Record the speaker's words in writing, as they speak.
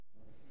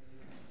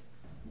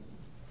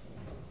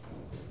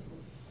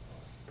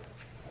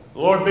The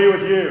Lord be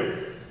with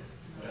you.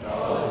 And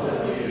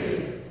also with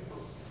you.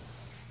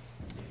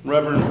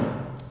 Reverend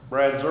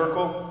Brad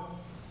Zirkle.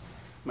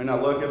 May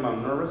not look at him,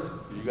 I'm nervous.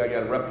 You guys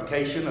got a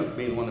reputation of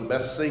being one of the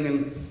best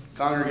singing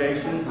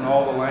congregations in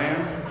all the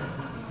land.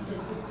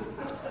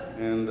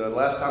 And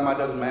last time I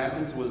done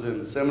Matins was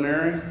in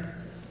seminary.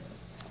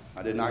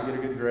 I did not get a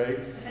good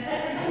grade.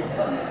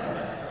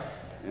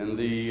 And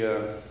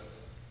the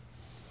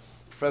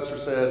professor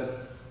said,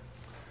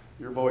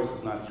 "Your voice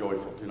is not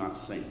joyful, do not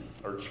sing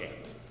or chant."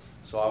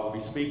 So I will be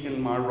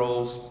speaking my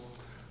roles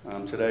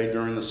today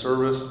during the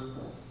service.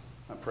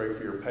 I pray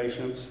for your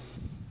patience.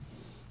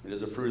 It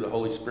is a fruit of the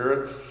Holy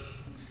Spirit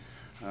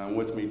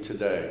with me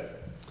today.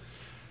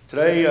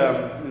 Today,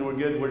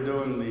 we're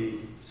doing the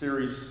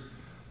series,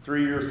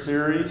 3-year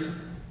series.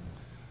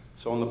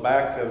 So on the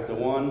back of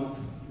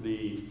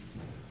the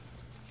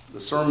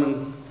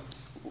sermon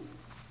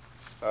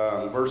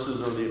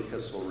verses or the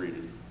epistle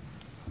reading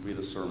will be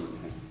the sermon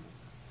hand.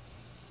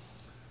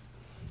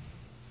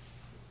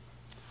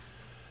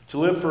 To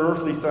live for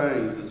earthly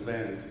things is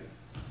vanity,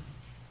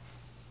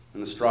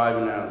 and the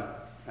striving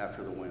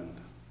after the wind.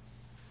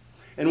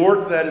 And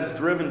work that is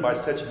driven by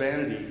such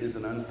vanity is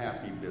an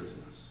unhappy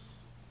business.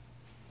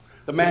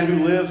 The man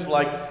who lives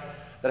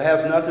that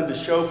has nothing to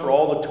show for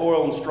all the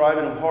toil and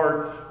striving of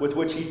heart with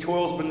which he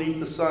toils beneath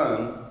the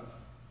sun,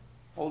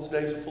 all his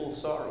days are full of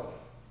sorrow.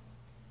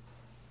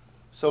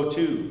 So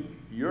too,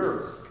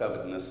 your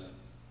covetousness,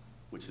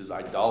 which is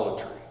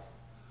idolatry,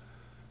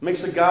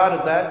 makes a god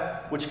of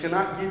that which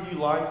cannot give you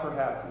life or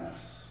happiness.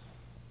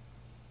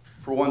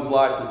 For one's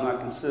life does not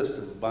consist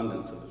of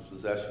abundance of his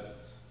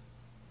possessions,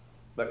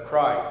 but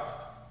Christ,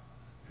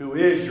 who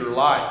is your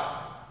life,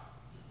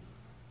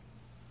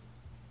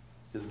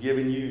 is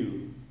giving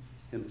you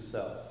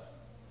himself.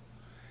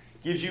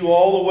 Gives you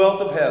all the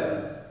wealth of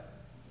heaven.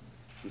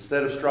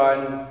 Instead of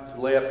striving to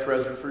lay up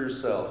treasure for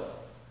yourself,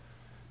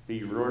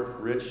 be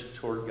rich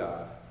toward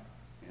God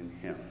in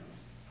him.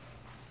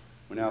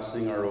 We now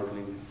sing our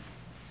opening.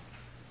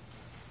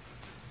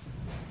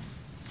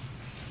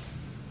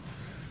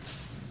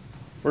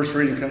 First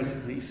reading comes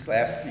from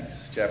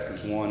Ecclesiastes,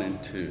 chapters 1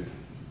 and 2.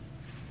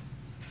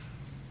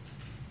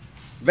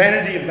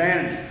 Vanity of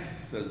vanity,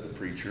 says the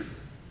preacher.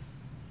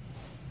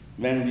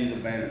 Vanity of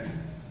vanity.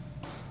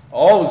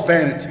 All is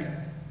vanity.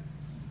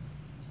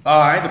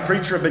 I, the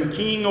preacher, have been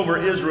king over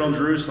Israel and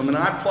Jerusalem, and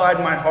I applied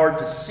my heart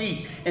to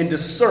seek and to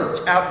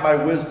search out by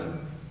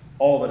wisdom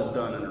all that is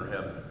done under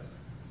heaven.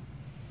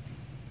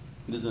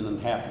 It is an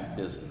unhappy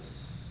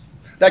business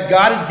that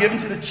God has given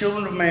to the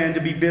children of man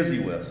to be busy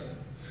with.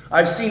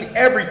 I've seen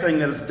everything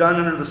that is done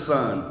under the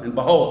sun, and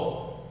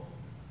behold,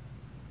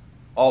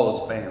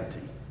 all is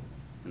vanity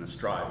and a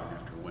striving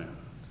after wind.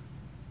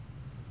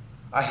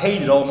 I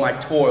hated all my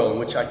toil in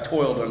which I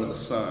toiled under the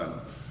sun,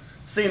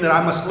 seeing that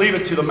I must leave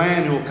it to the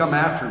man who will come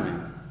after me.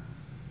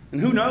 And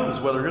who knows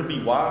whether he'll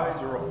be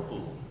wise or a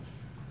fool.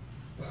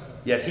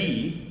 Yet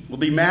he will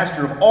be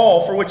master of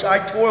all for which I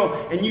toiled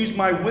and used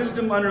my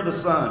wisdom under the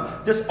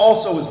sun. This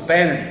also is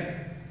vanity.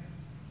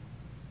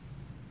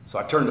 So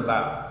I turned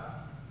about,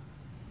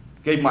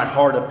 gave my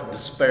heart up to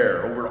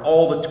despair over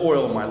all the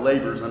toil of my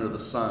labors under the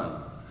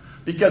sun.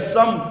 Because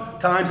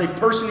sometimes a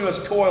person who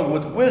has toiled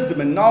with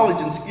wisdom and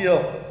knowledge and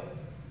skill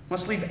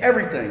must leave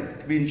everything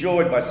to be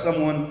enjoyed by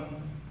someone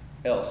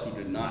else who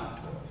did not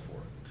toil for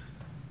it.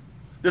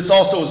 This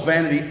also is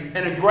vanity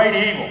and a great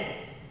evil.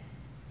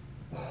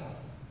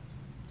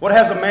 What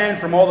has a man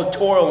from all the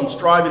toil and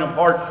striving of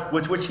heart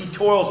with which he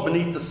toils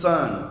beneath the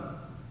sun?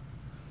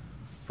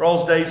 For all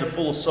his days are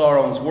full of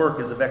sorrow, and his work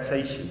is of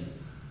vexation.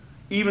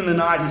 Even the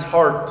night his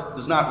heart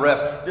does not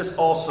rest. This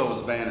also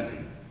is vanity.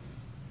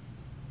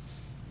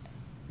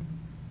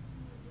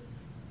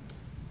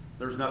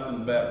 There's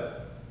nothing better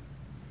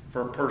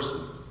for a person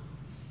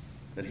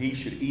that he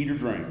should eat or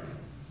drink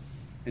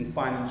and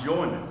find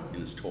enjoyment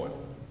in his toil.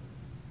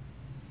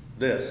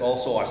 This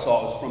also I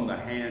saw was from the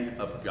hand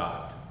of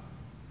God.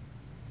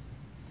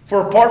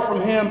 For apart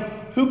from him,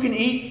 who can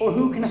eat or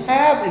who can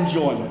have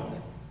enjoyment?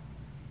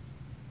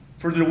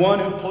 For the one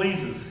who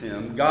pleases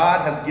him,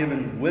 God has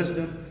given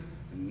wisdom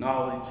and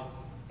knowledge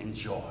and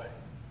joy.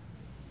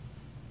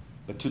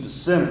 But to the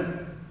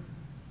sinner,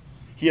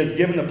 he has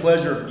given the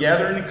pleasure of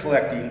gathering and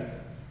collecting,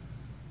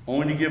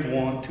 only to give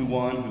one to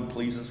one who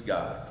pleases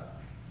God.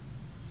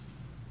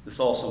 This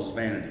also is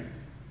vanity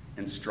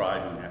and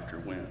striving after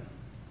wind.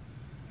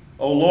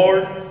 O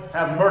Lord,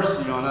 have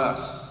mercy on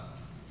us.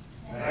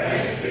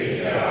 Thanks be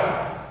to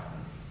God.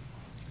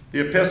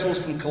 The epistles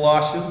from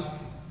Colossians,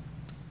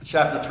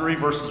 chapter 3,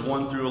 verses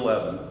 1 through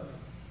 11,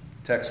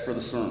 text for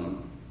the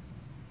sermon.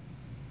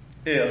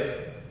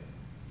 If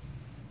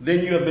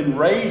then you have been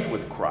raised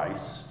with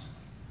Christ,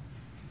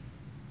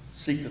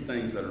 seek the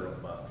things that are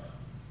above,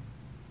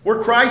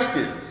 where Christ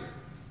is,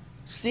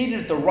 seated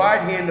at the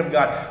right hand of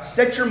God.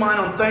 Set your mind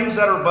on things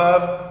that are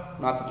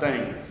above, not the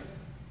things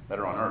that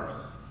are on earth.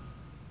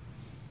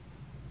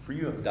 For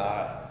you have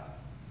died,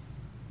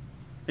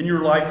 and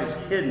your life is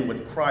hidden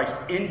with Christ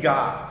in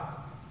God.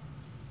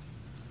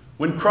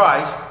 When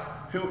Christ,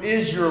 who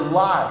is your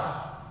life,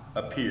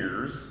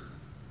 appears,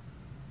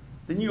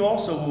 then you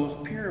also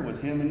will appear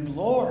with him in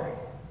glory.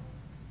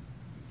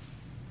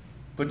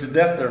 Put to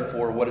death,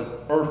 therefore, what is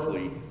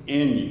earthly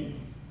in you: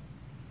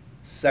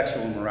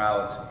 sexual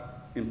immorality,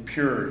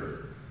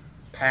 impurity,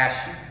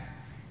 passion,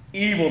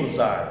 evil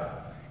desire,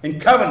 and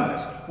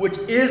covetousness, which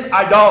is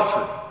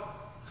idolatry.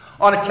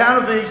 On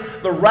account of these,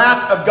 the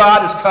wrath of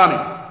God is coming.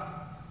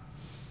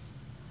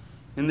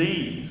 In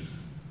these,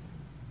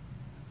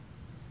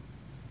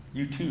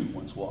 you too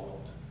once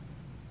walked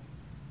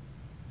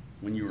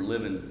when you were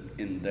living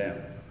in them.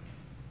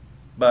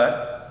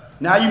 But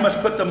now you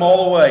must put them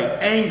all away: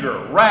 anger,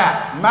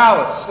 wrath,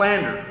 malice,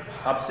 slander,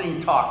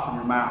 obscene talk from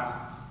your mouth.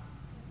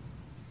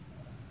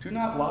 Do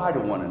not lie to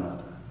one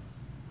another,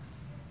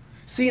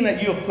 seeing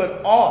that you have put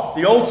off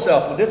the old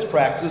self with its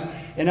practices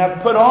and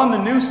have put on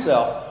the new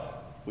self,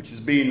 which is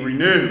being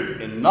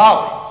renewed in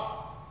knowledge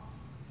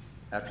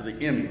after the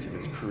image of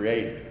its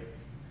creator.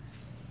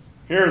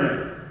 Hear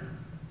then.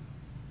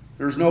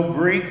 There is no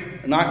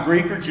Greek, not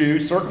Greek or Jew,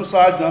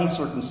 circumcised and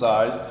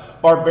uncircumcised,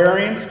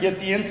 barbarian,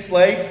 Scythian,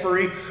 slave,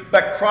 free,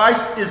 but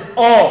Christ is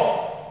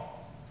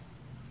all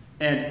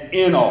and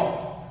in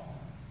all.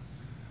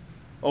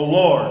 O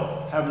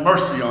Lord, have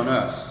mercy on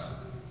us.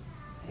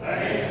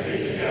 Thanks be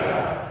to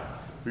God.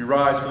 We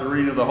rise for the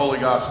reading of the Holy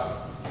Gospel.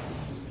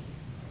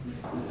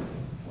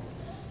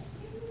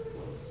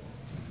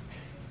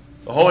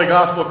 The Holy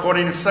Gospel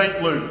according to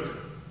St. Luke,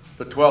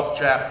 the 12th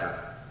chapter.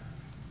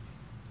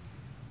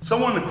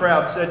 Someone in the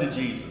crowd said to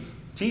Jesus,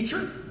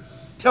 "Teacher,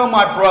 tell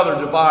my brother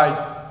to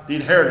divide the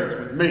inheritance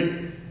with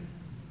me."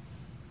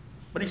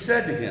 But he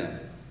said to him,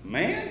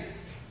 "Man,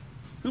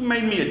 who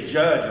made me a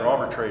judge or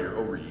arbitrator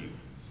over you?" And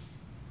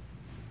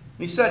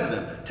he said to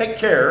them, "Take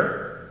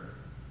care,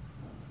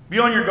 be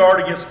on your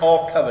guard against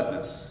all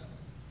covetousness,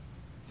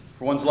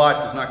 for one's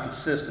life does not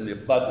consist in the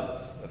abundance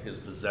of his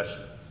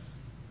possessions."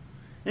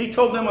 And he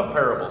told them a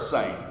parable,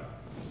 saying,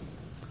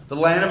 "The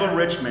land of a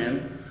rich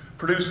man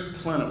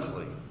produced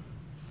plentifully.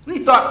 And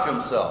he thought to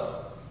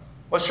himself,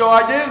 'What shall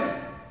I do?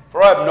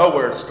 For I have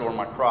nowhere to store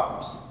my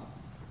crops.'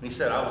 And he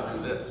said, 'I will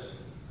do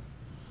this.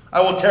 I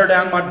will tear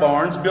down my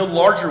barns, build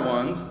larger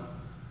ones,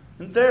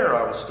 and there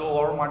I will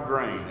store all my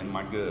grain and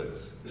my goods.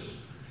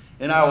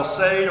 And I will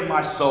say to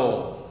my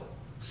soul,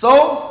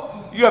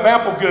 Soul, you have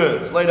ample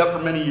goods laid up for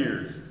many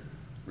years.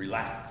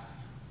 Relax,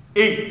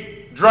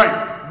 eat, drink,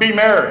 be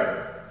merry.'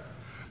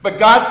 But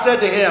God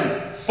said to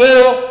him,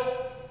 'Fool,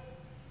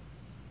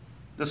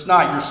 this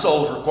night your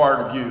soul is required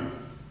of you.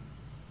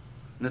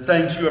 And the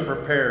things you have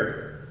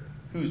prepared,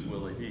 whose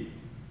will it be?'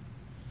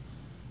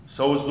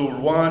 So is the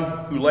one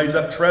who lays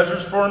up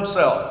treasures for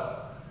himself.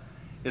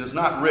 It is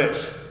not rich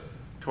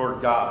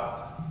toward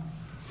God.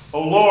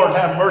 O Lord,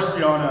 have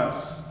mercy on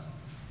us."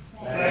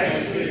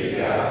 Thanks be to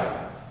God.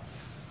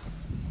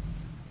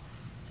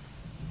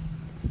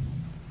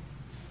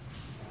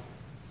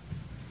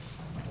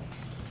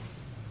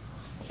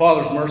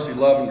 Father's mercy,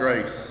 love, and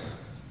grace,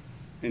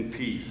 and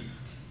peace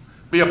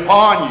be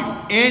upon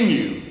you, in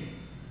you,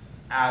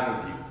 out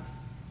of you,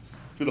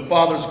 to the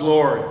Father's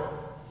glory,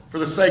 for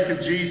the sake of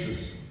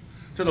Jesus,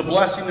 to the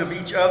blessing of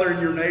each other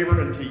and your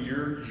neighbor, and to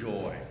your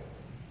joy,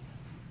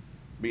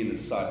 being the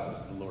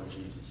disciples of the Lord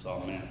Jesus.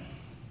 Amen.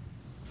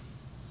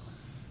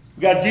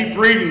 We've got deep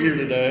reading here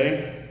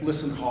today.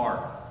 Listen hard.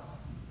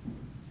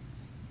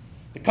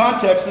 The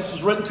context: this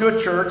is written to a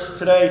church,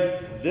 today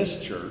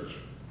this church,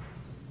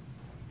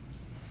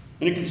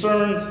 and it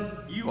concerns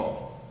you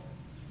all.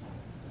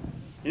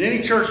 In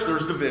any church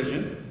there's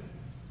division,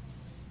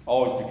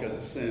 always because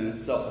of sin,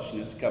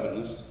 selfishness,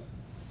 covetousness,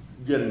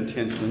 good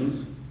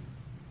intentions.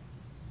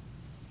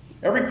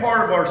 Every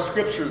part of our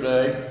scripture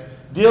today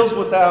deals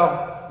with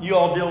how you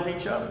all deal with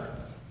each other.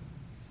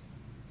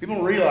 People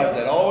don't realize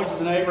that. Always in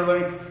the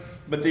neighborhood,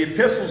 but the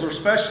epistles are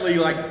especially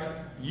like,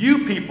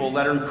 you people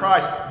that are in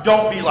Christ,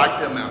 don't be like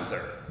them out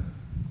there.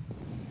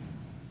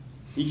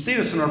 You can see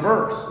this in our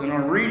verse, in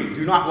our reading.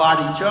 Do not lie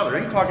to each other.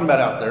 Ain't talking about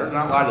out there. Do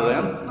not lie to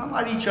them. Do not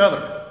lie to each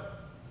other.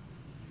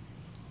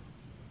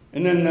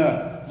 And then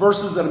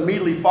verses that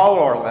immediately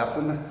follow our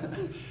lesson,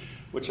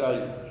 which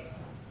I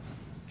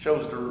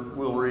chose to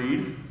will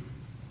read,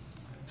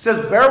 says,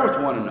 "Bear with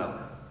one another."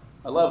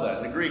 I love that.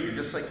 In the Greek, it's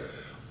just like,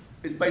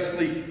 it's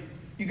basically,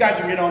 you guys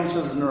are getting on each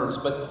other's nerves,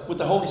 but with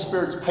the Holy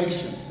Spirit's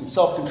patience and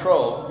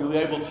self-control, you'll be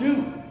able to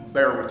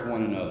bear with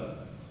one another.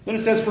 Then it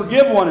says,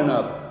 "Forgive one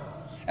another,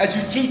 as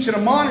you teach and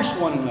admonish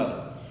one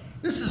another."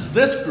 This is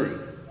this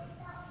group.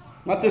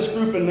 Not this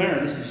group in there.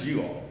 This is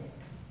you all.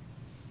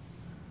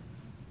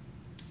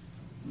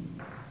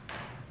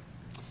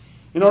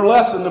 In our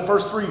lesson, the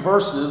first three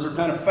verses are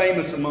kind of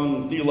famous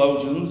among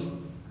theologians.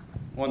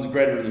 One's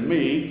greater than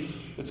me.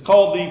 It's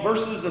called the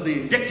verses of the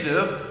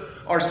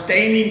indicative, are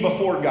standing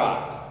before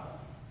God.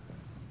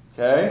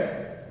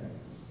 Okay?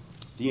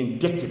 The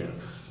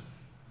indicative.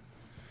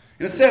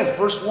 And it says,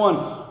 verse 1,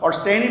 are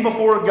standing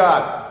before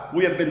God.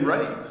 We have been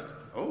raised.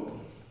 Oh.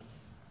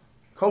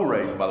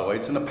 Co-raised, by the way.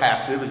 It's in the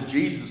passive. As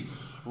Jesus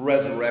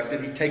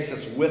resurrected, he takes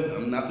us with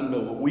him. Nothing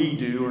but what we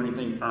do or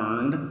anything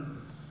earned.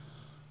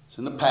 It's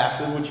in the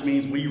passive, which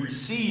means we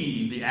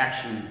receive the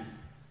action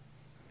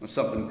of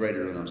something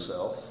greater than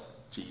ourselves,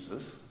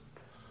 Jesus.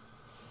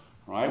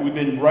 Right? We've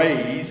been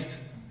raised.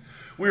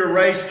 We were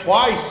raised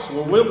twice,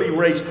 or will be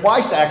raised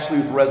twice actually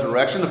with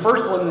resurrection. The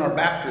first one in our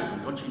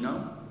baptism, don't you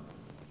know?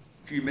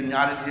 If you've been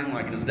united to him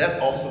like in his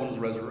death, also in his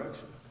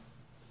resurrection.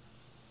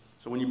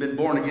 So when you've been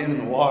born again in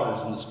the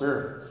waters and the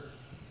Spirit,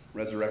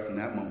 resurrect in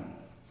that moment.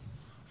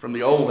 From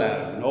the old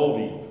Adam and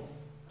old Eve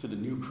to the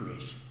new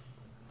creation.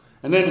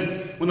 And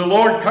then when the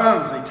Lord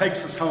comes, he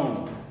takes us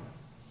home.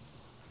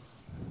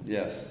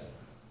 Yes.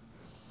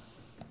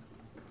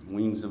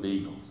 Wings of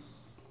eagles.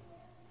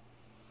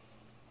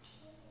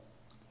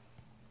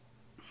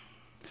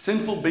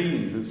 Sinful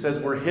beings, it says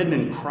we're hidden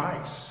in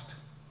Christ.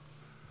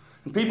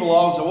 And people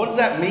always say, what does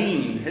that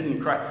mean, hidden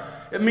in Christ?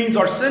 It means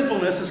our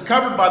sinfulness is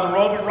covered by the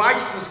robe of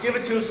righteousness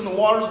given to us in the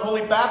waters of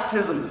holy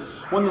baptism.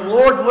 When the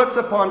Lord looks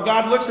upon,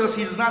 God looks at us,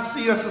 he does not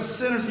see us as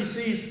sinners, he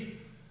sees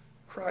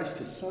Christ,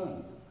 his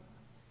Son.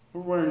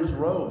 We're wearing his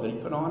robe that he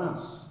put on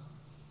us.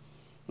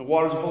 The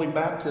waters of holy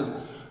baptism.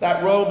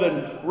 That robe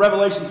in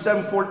Revelation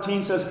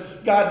 7:14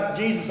 says,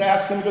 Jesus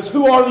asked him, he goes,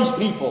 who are these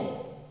people?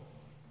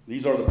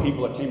 These are the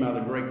people that came out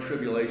of the great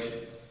tribulation.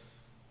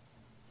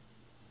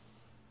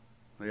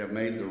 They have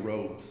made their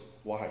robes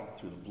white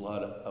through the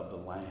blood of the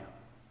Lamb.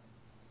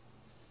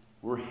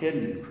 We're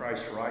hidden in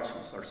Christ's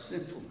righteousness, our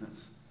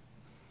sinfulness.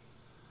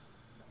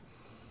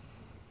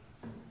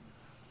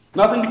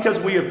 Nothing because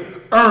we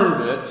have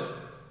earned it.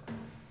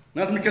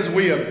 Nothing because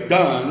we have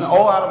done.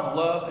 All out of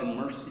love and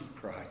mercy of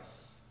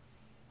Christ.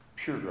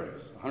 Pure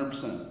grace,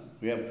 100%.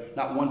 We have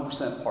not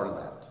 1% part of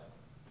that.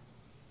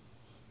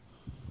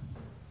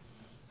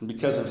 And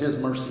because of his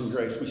mercy and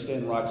grace, we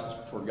stand righteous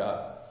before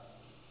God.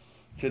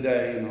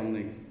 Today and on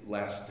the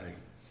last day.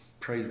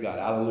 Praise God.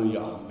 Hallelujah.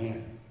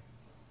 Amen.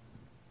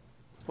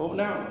 Well,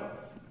 now,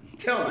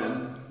 tell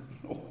them,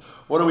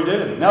 what do we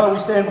do? Now that we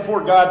stand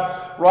before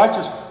God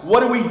righteous, what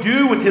do we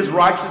do with his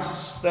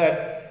righteousness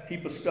that he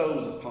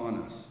bestows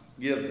upon us,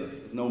 gives us,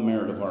 with no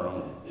merit of our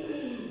own?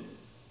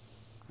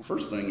 The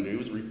first thing to do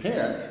is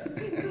repent.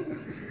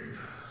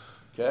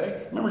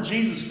 Okay? Remember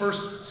Jesus'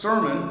 first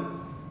sermon,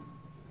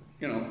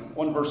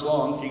 one verse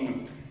long,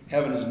 Kingdom of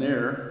Heaven is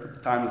near,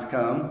 time has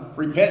come.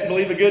 Repent and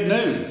believe the good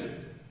news.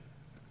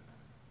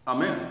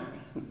 Amen.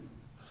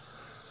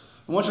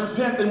 And once you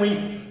repent,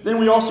 then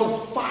we also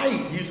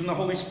fight using the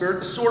Holy Spirit,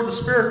 the sword of the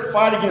Spirit, to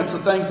fight against the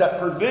things that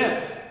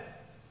prevent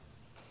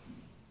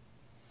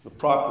the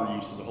proper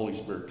use of the Holy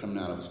Spirit coming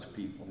out of us to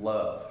people.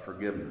 Love,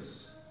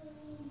 forgiveness,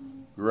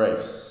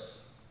 grace.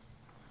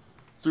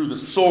 Through the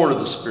sword of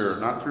the Spirit,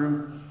 not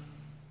through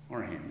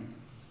our hand.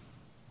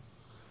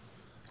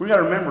 We got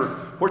to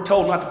remember, we're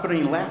told not to put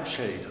any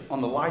lampshade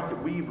on the light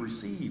that we've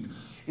received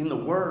in the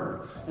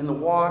Word, in the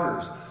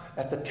waters,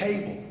 at the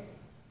table.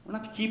 We're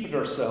not to keep it to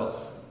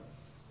ourselves.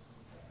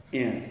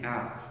 In,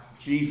 out.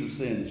 Jesus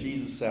in,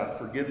 Jesus out.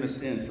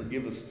 Forgiveness in,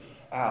 forgiveness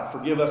out.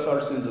 Forgive us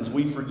our sins as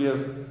we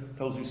forgive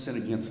those who sin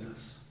against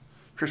us.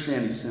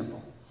 Christianity is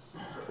simple.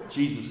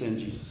 Jesus in,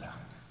 Jesus out.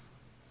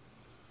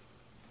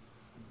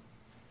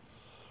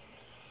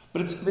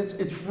 But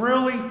it's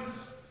really,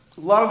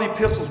 a lot of the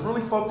epistles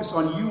really focus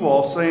on you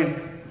all saying,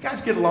 you guys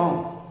get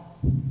along.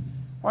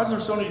 Why is there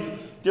so many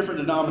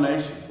different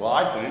denominations? Well,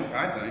 I think.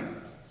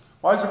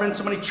 Why has there been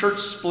so many church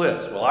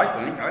splits? Well,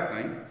 I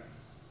think.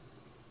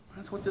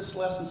 That's what this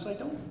lesson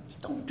says.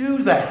 Don't do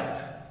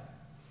that.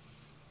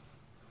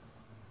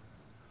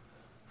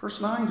 Verse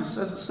 9 just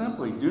says it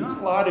simply. Do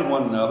not lie to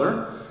one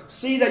another.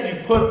 See that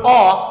you put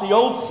off the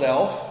old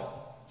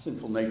self,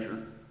 sinful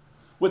nature,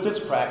 with its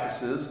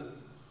practices.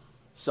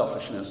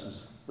 Selfishness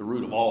is the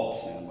root of all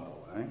sin, by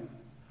the way.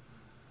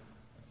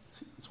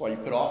 That's why you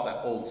put off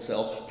that old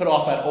self. Put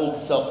off that old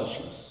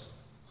selfishness.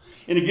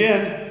 And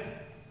again,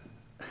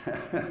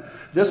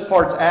 this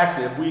part's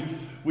active.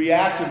 We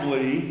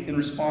actively, in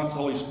response to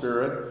the Holy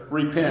Spirit,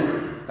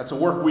 repent. That's a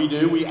work we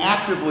do. We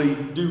actively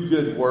do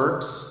good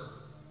works.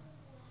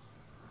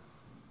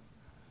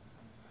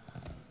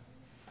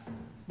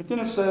 But then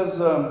it says,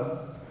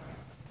 the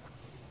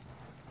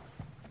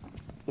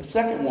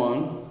second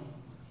one,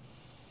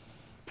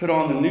 put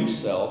on the new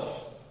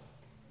self.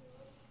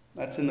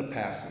 That's in the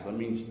passive. That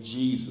means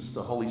Jesus,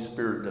 the Holy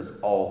Spirit, does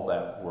all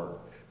that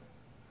work.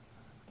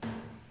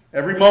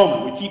 Every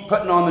moment we keep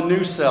putting on the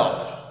new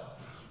self.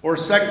 Or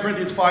 2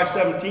 Corinthians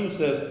 5:17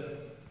 says,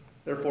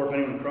 therefore, if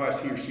anyone in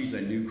Christ, he or she is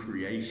a new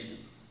creation.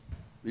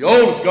 The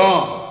old is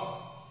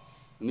gone.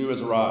 The new has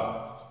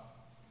arrived.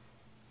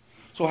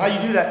 So how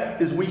you do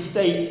that is we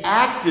stay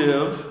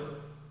active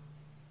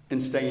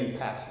and staying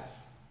passive.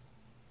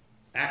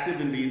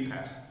 Active and being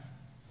passive.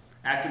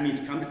 Active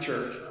means come to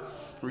church,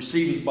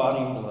 receive his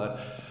body and blood.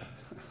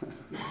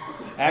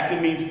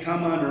 Active means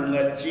come under and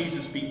let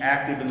Jesus be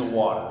active in the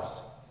waters.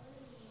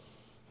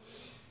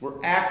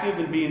 We're active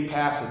in being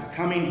passive.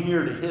 Coming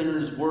here to hear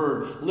his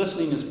word,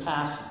 listening is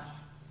passive.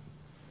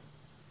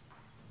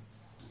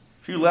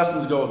 A few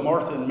lessons ago with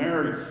Martha and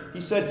Mary,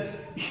 he said,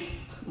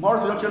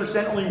 Martha, don't you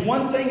understand? Only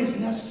one thing is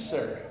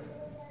necessary.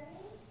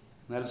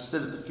 And that is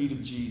sit at the feet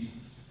of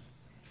Jesus.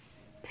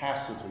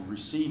 Passively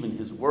receiving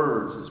his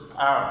words, his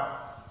power.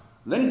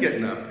 Then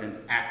getting up and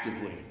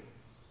actively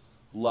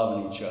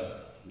loving each other,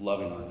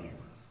 loving our neighbor.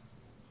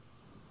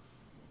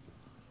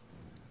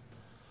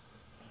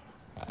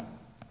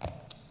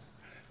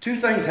 Two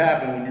things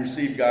happen when you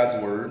receive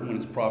God's word, when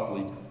it's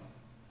properly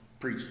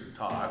preached and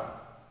taught.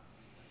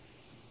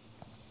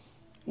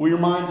 He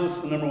reminds us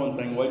the number one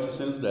thing, wages of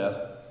sin is death.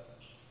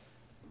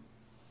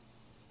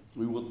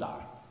 We will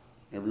die,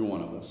 every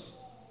one of us.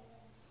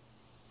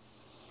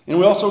 And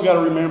we also got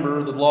to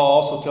remember the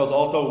law also tells,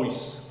 although we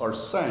are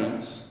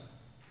saints,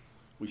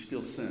 we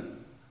still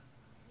sin.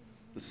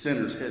 The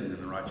sinner is hidden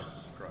in the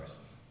righteousness of Christ.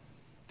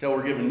 Until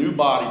we're given new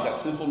bodies, that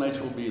sinful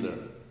nature will be there.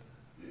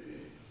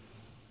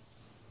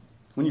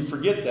 When you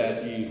forget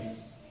that, you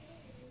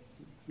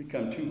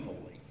become too holy.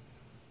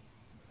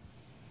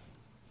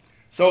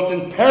 So it's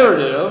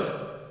imperative,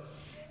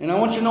 and I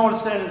want you to know what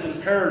it's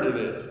imperative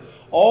is.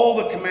 All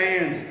the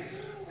commands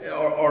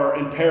are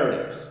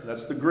imperatives.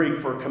 That's the Greek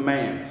for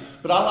command.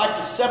 But I like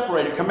to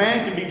separate it.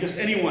 Command can be just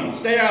anyone.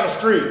 Stay out of the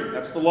street.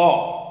 That's the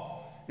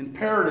law.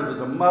 Imperative is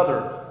a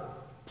mother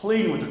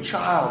pleading with a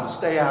child to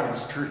stay out of the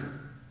street.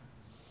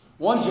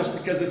 One's just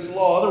because it's the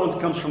law. Other one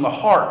comes from the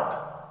heart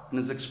and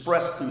is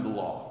expressed through the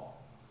law.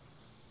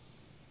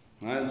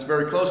 It's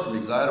very close to me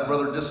because I had a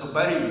brother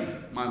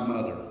disobeyed my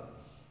mother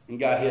and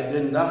got hit,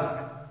 didn't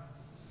die.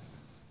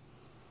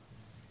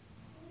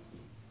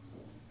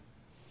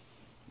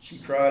 She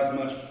cried as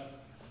much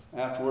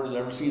afterwards as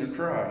I've ever seen her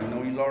cry. You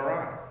know he's all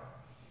right.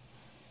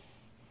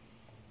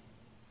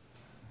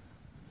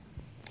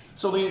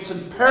 So it's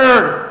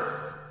imperative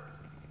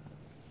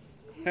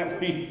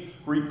that we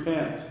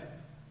repent,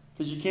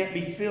 because you can't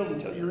be filled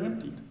until you're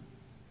emptied.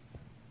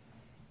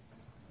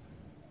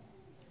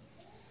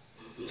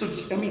 So,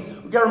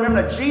 we've got to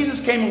remember that Jesus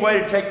came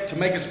away to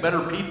make us better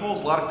people.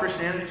 A lot of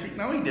Christianity speak.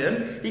 No, he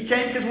didn't. He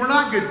came because we're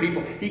not good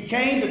people. He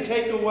came to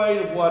take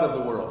away the what of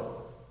the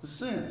world? The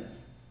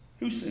sins.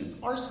 Whose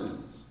sins? Our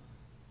sins.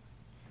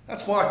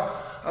 That's why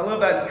I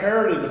love that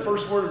imperative. The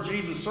first word of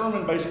Jesus'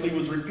 sermon basically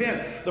was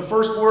repent. The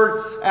first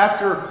word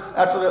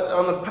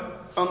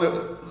on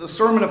the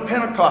sermon of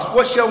Pentecost,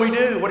 what shall we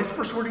do? What is the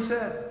first word he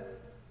said?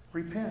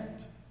 Repent.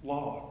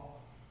 Law.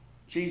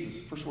 Jesus,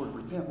 first word,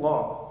 repent,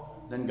 law.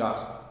 Then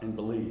gospel, and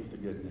believe the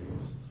good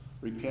news.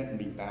 Repent and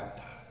be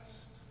baptized.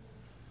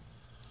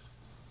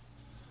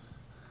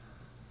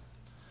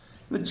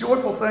 The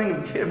joyful thing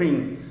of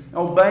giving,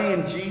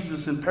 obeying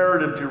Jesus'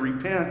 imperative to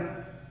repent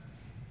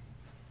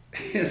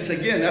is,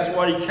 again, that's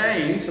why he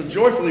came. So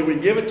joyfully we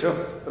give it to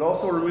him, but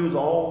also removes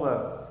all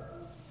the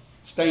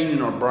stain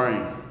in our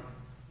brain,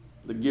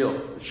 the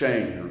guilt, the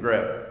shame, the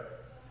regret.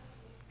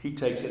 He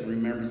takes it and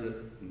remembers it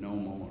no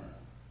more.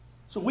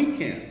 So we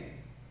can.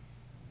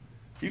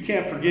 If you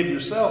can't forgive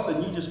yourself,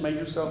 then you just made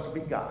yourself to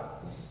be God.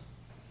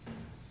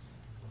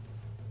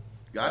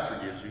 God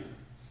forgives you.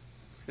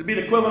 It'd be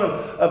the equivalent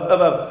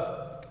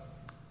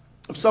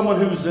of someone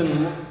who's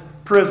in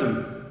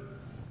prison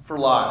for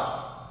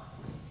life.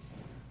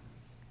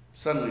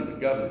 Suddenly the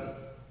government,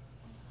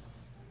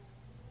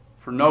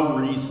 for no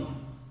reason,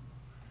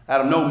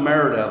 out of no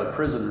merit out of the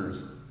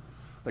prisoner's,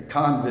 the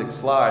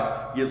convict's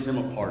life, gives him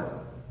a pardon.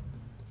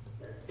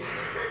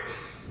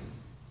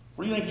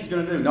 What do you think he's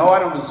going to do? No, I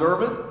don't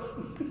deserve it.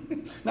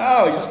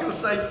 No, he's just going to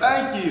say,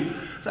 thank you.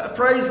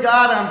 Praise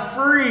God, I'm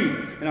free.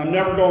 And I'm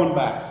never going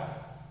back.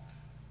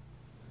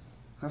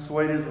 That's the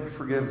way it is with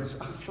forgiveness.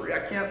 I'm free. I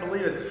can't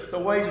believe it. The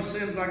wage of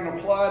sin is not going to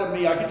apply to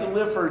me. I get to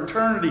live for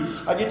eternity.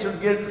 I get to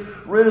get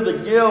rid of the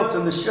guilt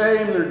and the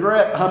shame and the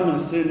regret. I'm going to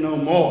sin no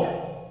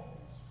more.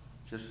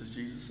 Just as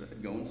Jesus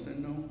said, go and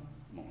sin no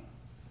more.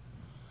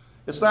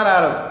 It's not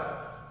out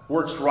of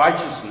works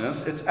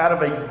righteousness. It's out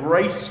of a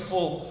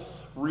graceful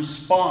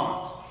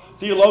response.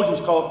 Theologians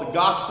call it the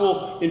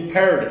gospel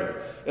imperative.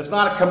 It's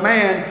not a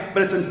command,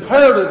 but it's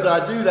imperative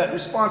that I do that in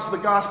response to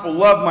the gospel.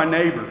 Love my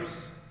neighbors.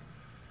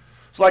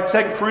 It's like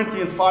 2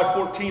 Corinthians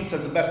 5:14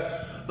 says it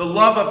best. The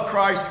love of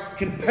Christ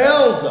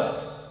compels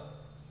us.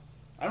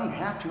 I don't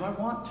have to, I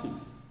want to.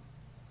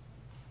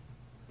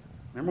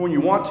 Remember, when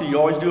you want to, you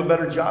always do a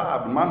better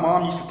job. And my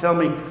mom used to tell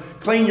me,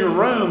 clean your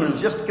room. And it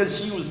was just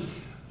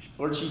because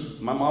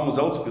my mom was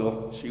old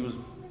school. She was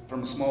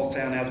from a small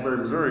town, Asbury,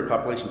 Missouri,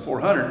 population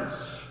 400.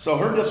 So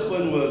her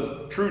discipline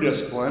was true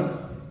discipline.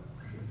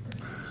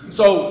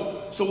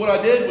 So what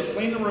I did was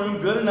clean the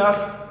room good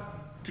enough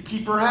to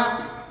keep her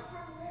happy.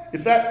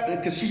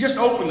 Because she just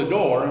opened the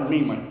door, and me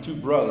and my two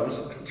brothers,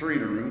 3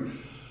 in her room.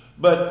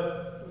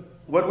 But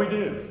what did we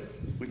do?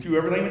 We threw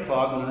everything in the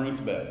closet underneath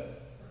the bed.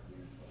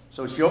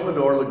 So she opened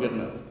the door, looked good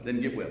enough,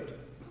 didn't get whipped.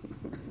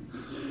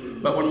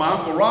 But when my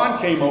Uncle Ron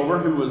came over,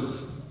 who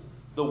was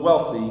the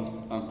wealthy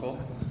uncle,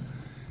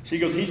 she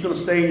goes, he's going to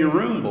stay in your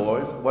room,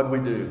 boys. What did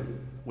we do?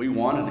 We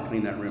wanted to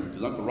clean that room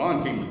because Uncle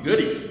Ron came with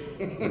goodies.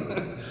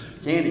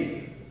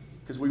 Candy.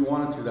 Because we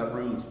wanted to. That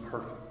room was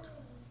perfect.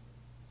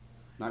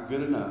 Not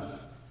good enough.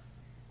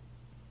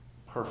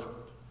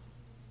 Perfect.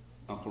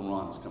 Uncle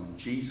Ron is coming.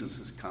 Jesus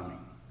is coming.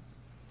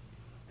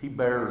 He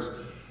bears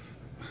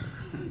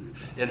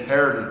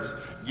inheritance,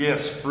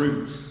 gifts,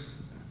 fruits.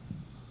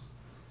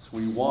 So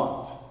we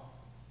want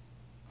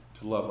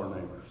to love our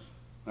neighbors.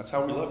 That's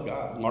how we love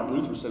God. Martin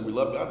Luther said we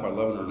love God by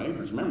loving our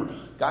neighbors. Remember,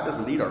 God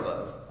doesn't need our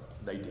love.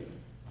 They do.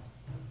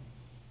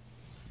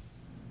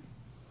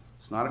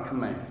 It's not a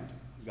command,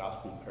 a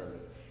gospel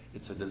imperative.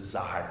 It's a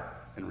desire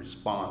and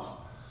response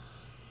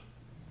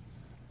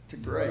to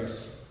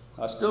grace.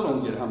 I still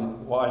don't get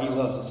why he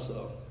loves us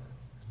so.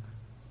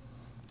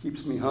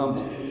 Keeps me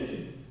humble.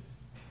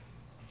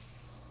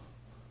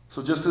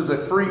 So just as a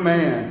free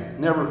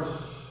man never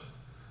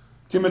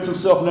commits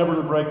himself never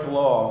to break the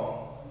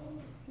law,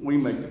 we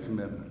make the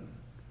commitment.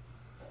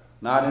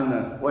 Not in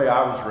the way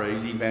I was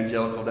raised,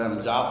 evangelical down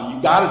the job,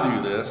 you got to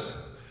do this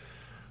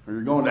or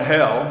you're going to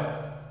hell.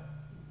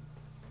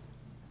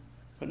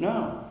 But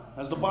no,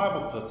 as the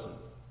Bible puts it,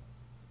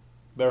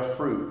 bear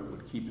fruit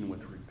with keeping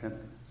with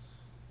repentance.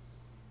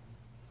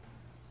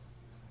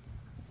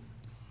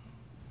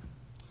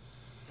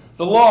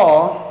 The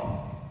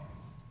law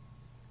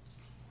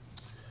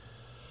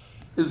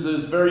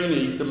is very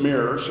unique. The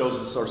mirror shows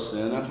us our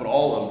sin. That's what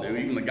all of them do.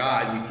 Even the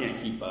guide we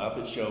can't keep up.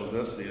 It shows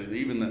us.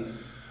 Even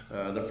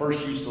the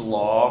first use of the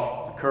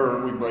law, the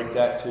curve, we break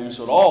that too.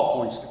 So it all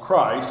points to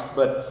Christ.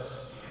 But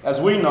as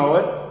we know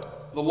it,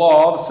 the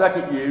law, the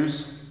second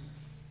use,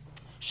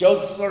 shows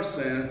us our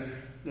sin.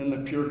 Then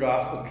the pure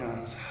gospel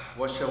comes.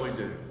 What shall we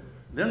do?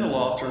 Then the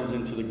law turns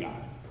into the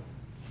guide.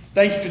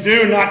 Things to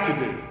do and not to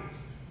do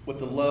with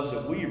the love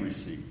that we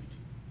received.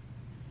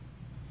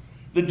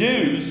 The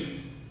do's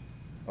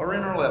are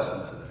in our lesson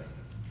today.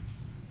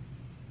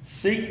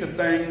 Seek the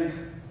things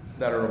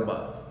that are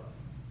above.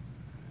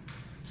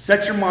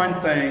 Set your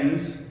mind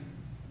things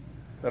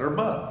that are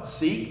above.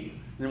 Seek,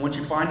 and then once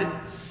you find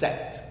it,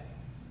 set.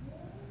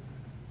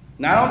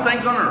 Not on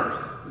things on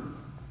earth.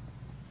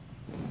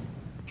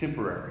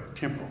 Temporary,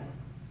 temporal.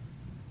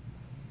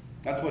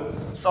 That's what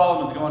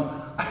Solomon's going,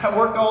 I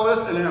worked all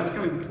this and now it's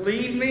going to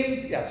leave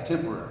me? Yeah, it's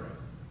temporary.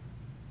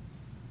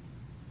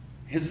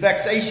 His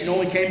vexation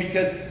only came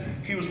because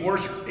he was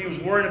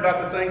worried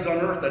about the things on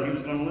earth that he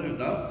was going to lose.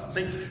 No?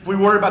 See, if we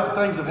worry about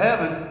the things of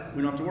heaven,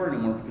 we don't have to worry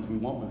anymore because we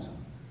won't lose them.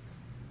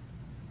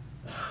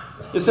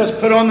 It says,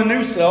 put on the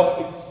new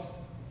self.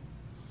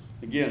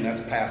 Again,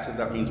 that's passive.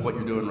 That means what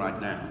you're doing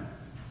right now.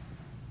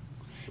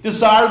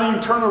 Desire the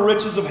eternal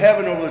riches of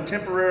heaven over the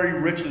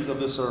temporary riches of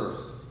this earth.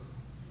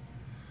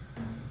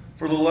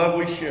 For the love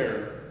we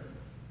share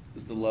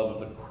is the love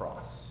of the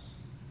cross.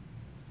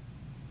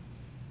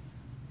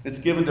 It's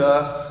given to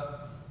us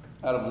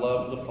out of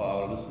love of the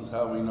Father. This is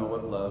how we know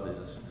what love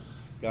is.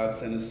 God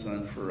sent his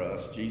Son for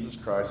us. Jesus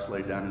Christ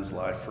laid down his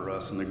life for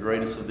us. And the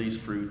greatest of these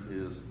fruits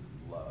is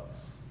love.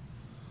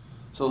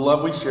 So the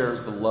love we share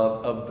is the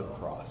love of the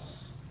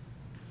cross.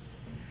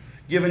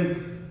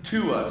 Given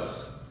to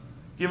us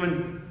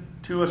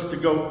to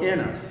go in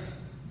us,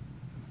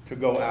 to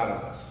go out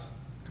of us.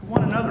 To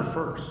one another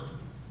first.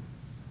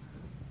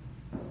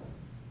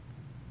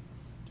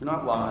 Do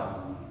not lie.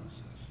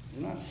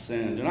 Do not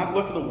sin. Do not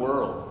look at the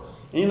world.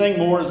 Anything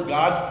more is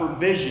God's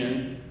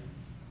provision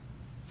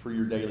for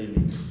your daily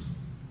needs,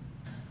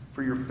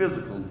 for your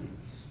physical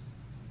needs.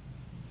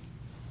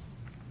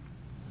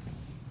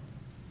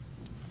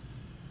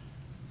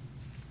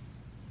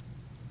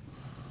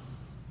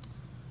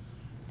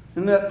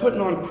 And that putting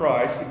on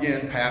Christ,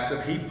 again,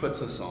 passive, he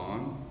puts us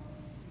on.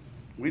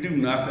 We do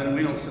nothing.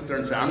 We don't sit there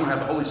and say, I'm going to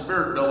have the Holy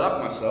Spirit build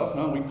up myself.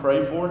 No, we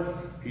pray for it.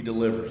 He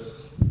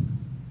delivers.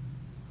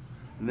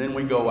 And then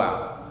we go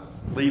out.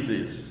 Leave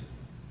this.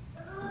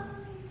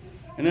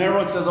 And then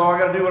everyone says, oh, I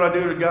got to do what I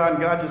do to God.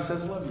 And God just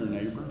says, love your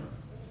neighbor.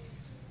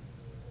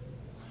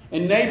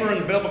 And neighbor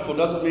in biblical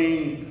doesn't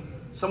mean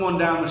someone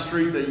down the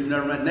street that you've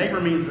never met. Neighbor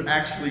means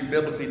actually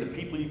biblically the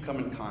people you come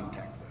in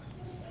contact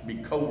with.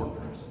 Be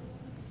co-workers.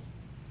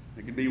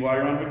 It could be while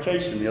you're on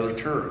vacation, the other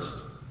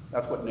tourist.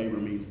 That's what neighbor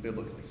means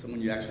biblically.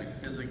 Someone you actually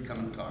physically come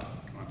in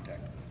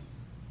contact with.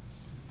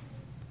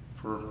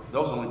 For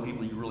those are the only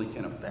people you really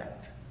can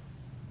affect.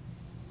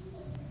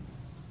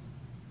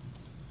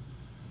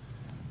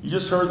 You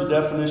just heard the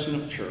definition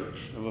of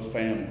church, of a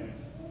family,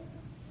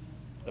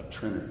 of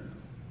Trinity.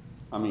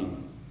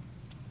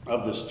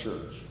 Of this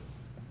church.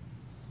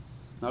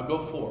 Now go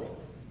forth.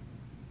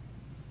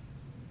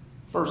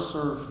 First,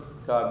 serve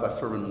God by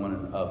serving one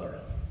another.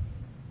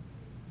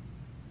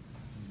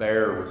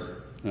 Bear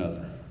with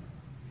another.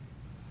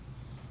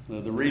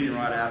 The reading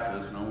right after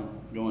this, and I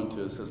won't go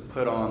into it, says,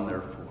 put on,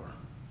 therefore,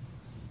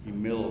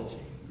 humility,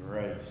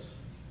 grace.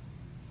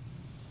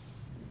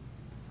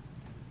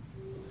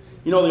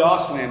 You know, the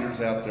Auslanders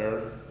out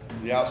there,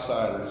 the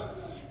outsiders,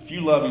 if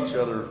you love each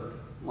other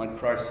like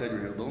Christ said,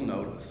 you're a little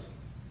notice.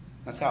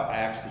 That's how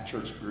Acts, the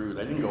church grew.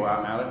 They didn't go out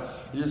and out.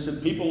 It just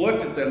said people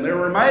looked at them. They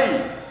were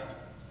amazed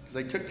because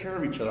they took care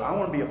of each other. I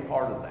want to be a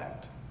part of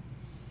that.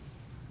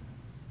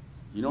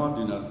 You don't have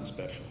to do nothing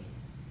special.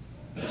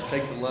 Just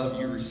take the love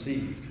you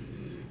received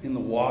in the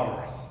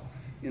waters,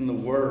 in the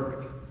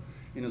Word,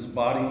 in his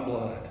body and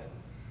blood.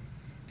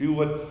 Do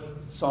what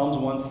Psalms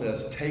 1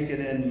 says, take it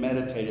in,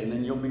 meditate it, and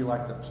then you'll be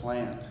like the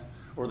plant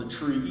or the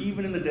tree,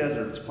 even in the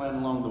desert. It's planted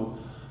along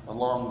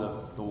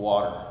the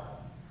water.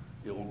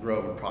 It will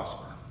grow and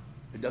prosper.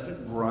 It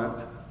doesn't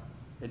grunt.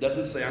 It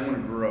doesn't say I'm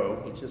going to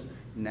grow. It just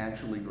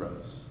naturally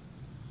grows.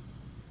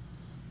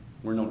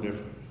 We're no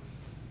different.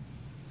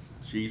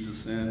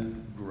 Jesus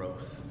in,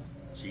 growth.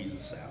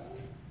 Jesus out.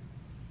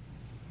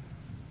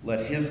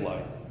 Let his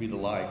light be the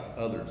light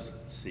others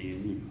see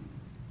in you,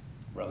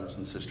 brothers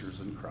and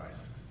sisters in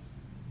Christ.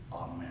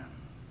 Amen.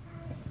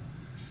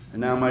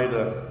 And now may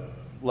the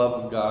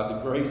love of God,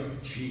 the grace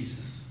of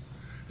Jesus,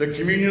 the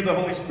communion of the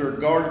Holy Spirit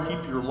guard and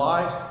keep your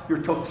lives,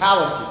 your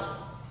totality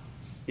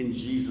in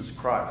Jesus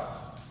Christ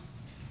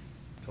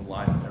to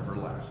life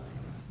everlasting.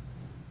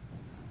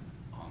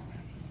 Amen.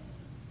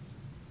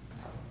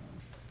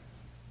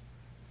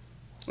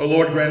 O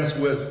Lord, grant us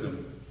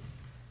wisdom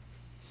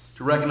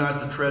to recognize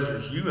the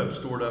treasures you have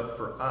stored up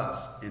for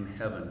us in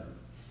heaven,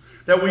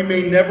 that we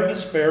may never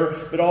despair,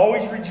 but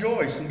always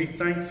rejoice and be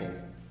thankful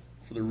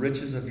for the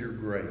riches of your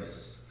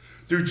grace.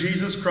 Through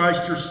Jesus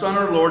Christ, your Son,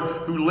 our Lord,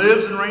 who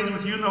lives and reigns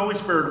with you in the Holy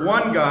Spirit,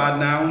 one God,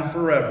 now and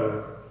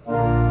forever.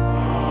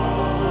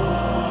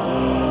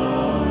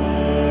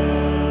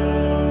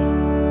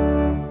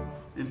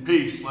 In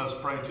peace, let us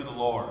pray to the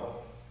Lord.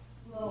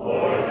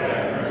 Lord,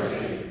 have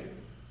mercy.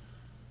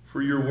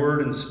 For your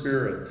word and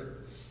spirit,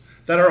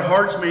 that our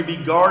hearts may be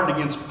guarded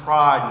against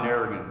pride and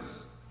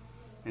arrogance,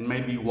 and may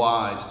be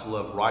wise to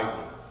love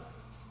rightly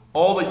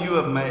all that you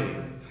have made,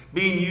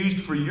 being used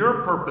for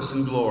your purpose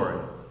and glory.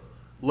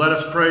 Let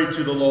us pray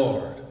to the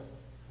Lord.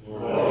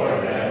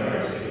 Lord, have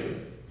mercy.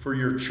 For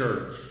your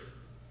church,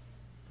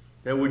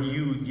 that would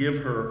you give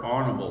her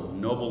honorable,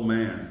 noble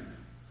man,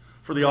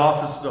 for the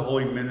office of the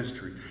holy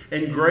ministry,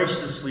 and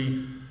gracious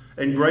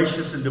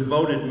and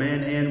devoted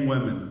men and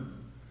women,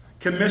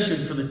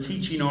 commissioned for the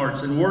teaching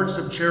arts and works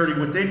of charity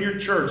within your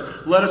church.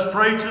 Let us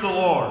pray to the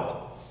Lord.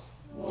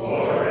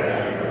 Lord,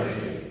 have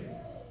mercy.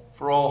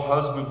 For all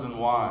husbands and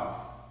wives,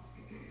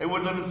 they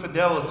would live in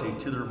fidelity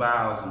to their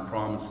vows and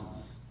promises.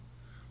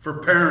 For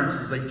parents,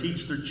 as they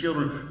teach their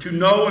children to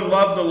know and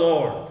love the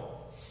Lord.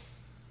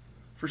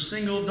 For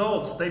single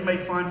adults, that they may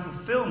find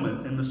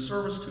fulfillment in the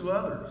service to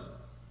others.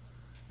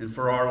 And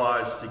for our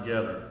lives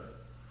together,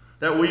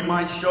 that we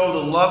might show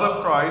the love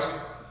of Christ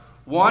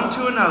one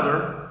to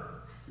another.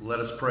 Let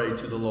us pray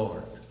to the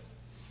Lord.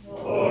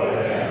 Lord,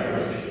 have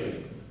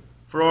mercy.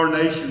 For our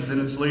nations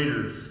and its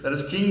leaders, that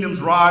as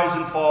kingdoms rise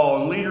and fall,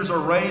 and leaders are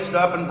raised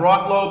up and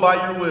brought low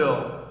by your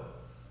will,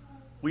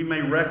 we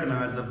may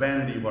recognize the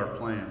vanity of our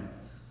plans,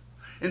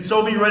 and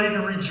so be ready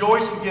to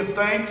rejoice and give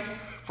thanks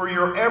for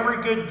your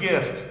every good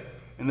gift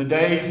in the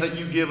days that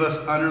you give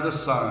us under the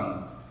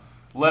sun.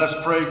 Let us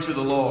pray to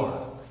the Lord.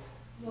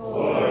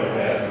 Lord,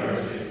 have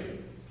mercy.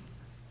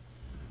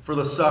 For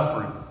the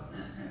suffering,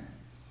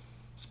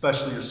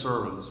 especially your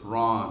servants,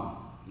 Ron,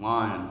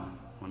 Lyon,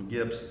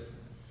 Gibson,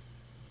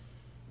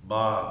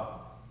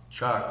 Bob,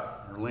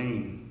 Chuck,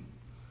 Erlene,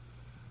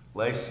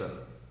 Lisa,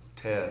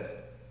 Ted,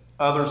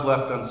 others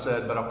left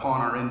unsaid, but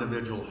upon our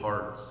individual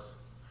hearts.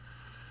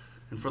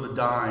 And for the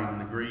dying and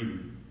the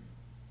grieving,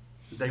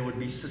 that they would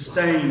be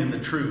sustained in the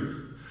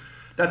truth,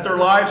 that their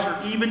lives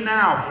are even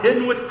now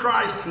hidden with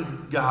Christ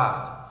in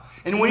God.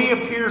 And when he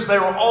appears, they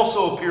will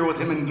also appear with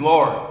him in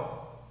glory.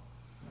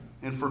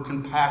 And for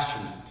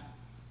compassionate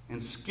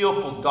and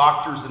skillful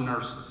doctors and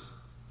nurses,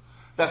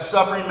 that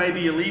suffering may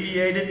be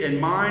alleviated and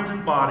minds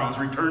and bodies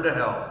return to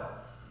health.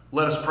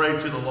 Let us pray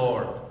to the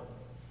Lord.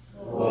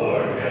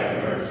 Lord,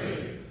 have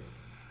mercy.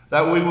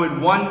 That we would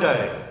one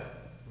day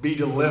be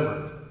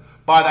delivered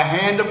by the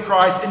hand of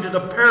Christ into the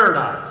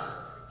paradise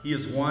he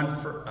has won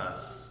for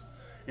us.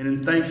 And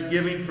in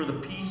thanksgiving for the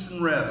peace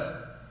and rest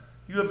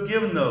you have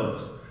given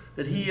those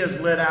that he has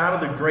led out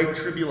of the great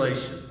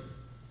tribulation,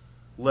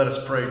 let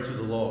us pray to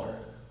the Lord.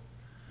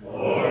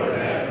 Lord,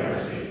 have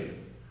mercy.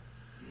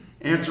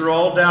 Answer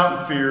all doubt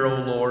and fear,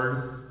 O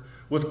Lord,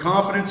 with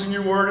confidence in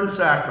your word and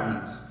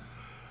sacraments,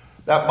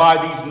 that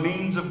by these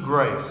means of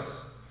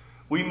grace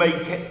we may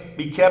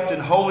be kept in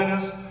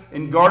holiness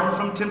and guarded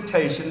from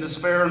temptation,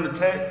 despair, and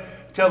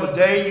till the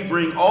day you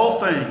bring all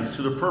things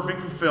to the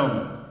perfect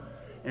fulfillment,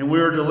 and we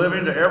are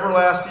delivered to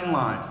everlasting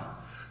life.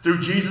 Through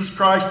Jesus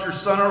Christ, your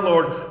Son, our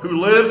Lord,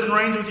 who lives and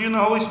reigns with you in the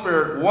Holy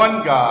Spirit,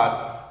 one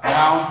God,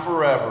 now and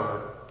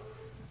forever.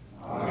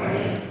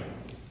 Amen.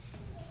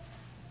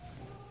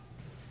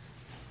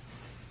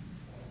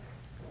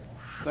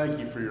 Thank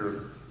you for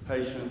your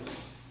patience,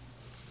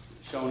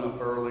 showing up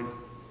early.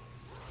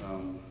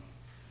 You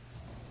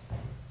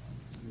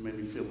made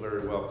me feel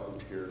very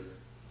welcomed here.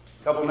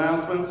 A couple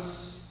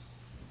announcements.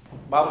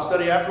 Bible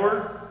study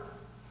afterward.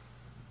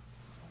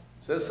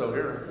 It says so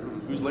here.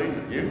 Who's leading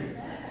it? You?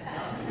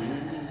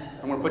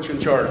 I'm going to put you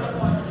in charge.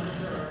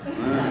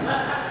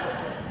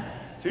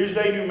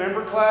 Tuesday, new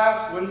member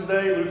class.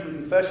 Wednesday, Lutheran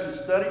Confession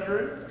Study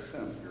Group. That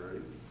sounds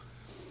great.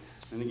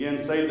 And again,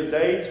 save the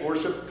dates.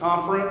 Worship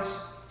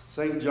Conference,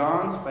 St.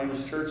 John's,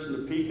 famous church in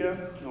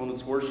Topeka, on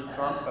its worship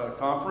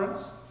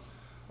conference.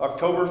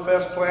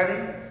 Oktoberfest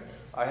planning.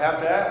 I have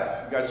to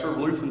ask, you guys serve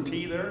Lutheran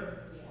tea there?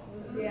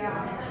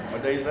 Yeah.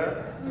 What day is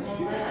that?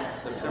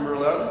 September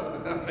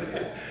 11th?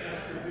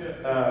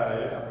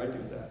 Yeah, I do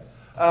that.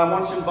 I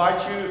want to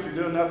invite you, if you're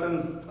doing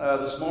nothing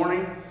this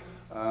morning,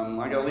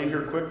 I got to leave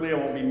here quickly. I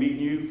won't be meeting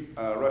you.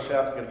 Rush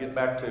out. Got to get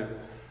back to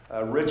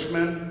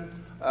Richmond.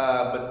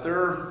 But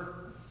they're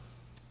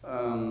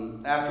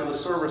after the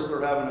service,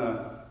 they're having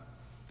a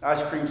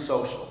ice cream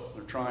social.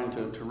 They're trying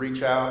to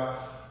reach out,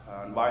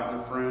 inviting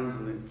their friends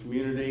in the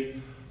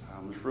community.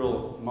 It's a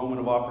real moment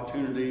of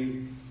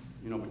opportunity,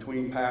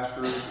 between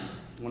pastors.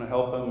 I want to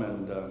help them.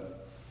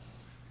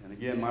 And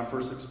again, my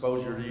first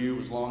exposure to you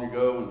was long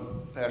ago,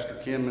 and Pastor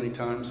Ken many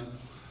times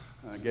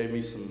gave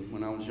me some,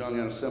 when I was young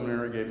out of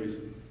seminary, gave me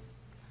some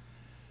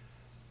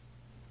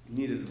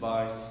needed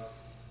advice.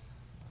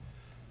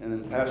 And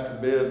then Pastor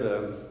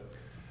Bibb,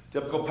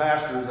 typical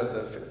pastors at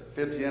the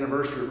 50th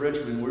anniversary of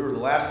Richmond, we were the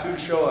last two to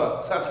show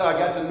up. That's how I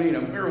got to meet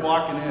them. We were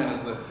walking in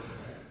as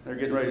they're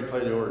getting ready to play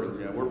the organs.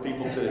 We're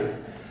people too.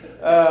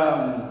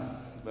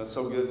 But it's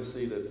so good to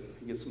see that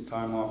he gets some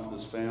time off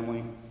with his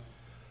family.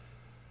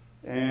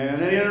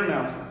 And any other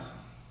announcements?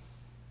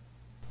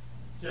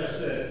 Just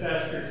that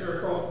Pastor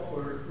Circle,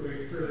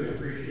 we truly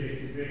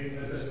appreciate you being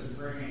with us and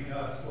bringing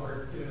God's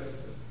word to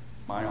us.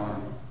 My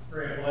honor.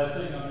 Pray a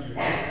blessing on your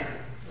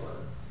future for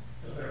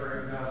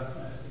delivering God's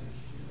message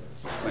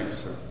to us. Thank you,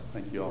 sir.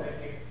 Thank you all.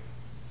 Thank you.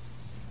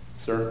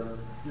 Sir?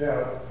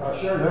 Yeah,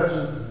 Sharon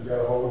Hutchins got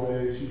a hold of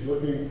me. She's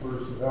looking for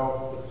some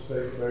help at the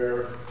state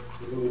fair.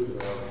 If you need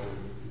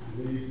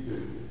to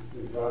get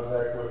in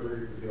contact with her,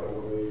 you can get a hold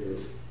of me or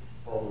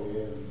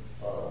probably in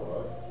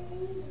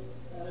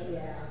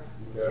Yeah.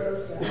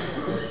 Okay.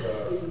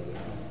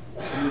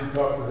 You can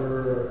talk to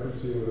her and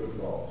see what it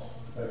involves.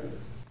 Thank you.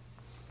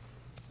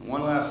 And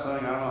one last thing, I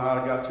don't know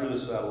how I got through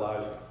this without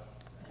Elijah.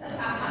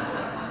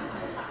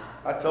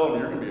 I told him,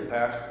 you're going to be a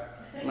pastor.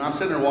 And I'm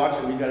sitting there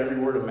watching, we got every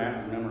word of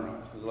Matthew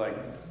memorized. It was like,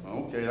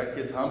 okay, that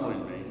kid's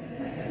humbling me.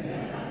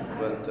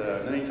 But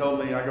then he told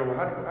me, I go, well,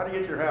 how do you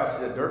get to your house? He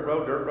said, dirt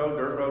road, dirt road,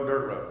 dirt road,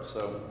 dirt road.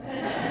 So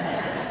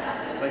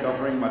I think I'll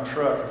bring my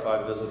truck if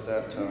I visit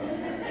that time.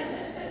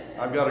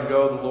 I've got to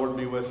go. The Lord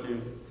be with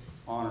you.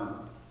 Honor,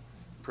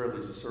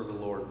 privilege to serve the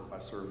Lord by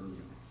serving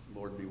you. The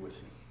Lord be with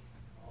you.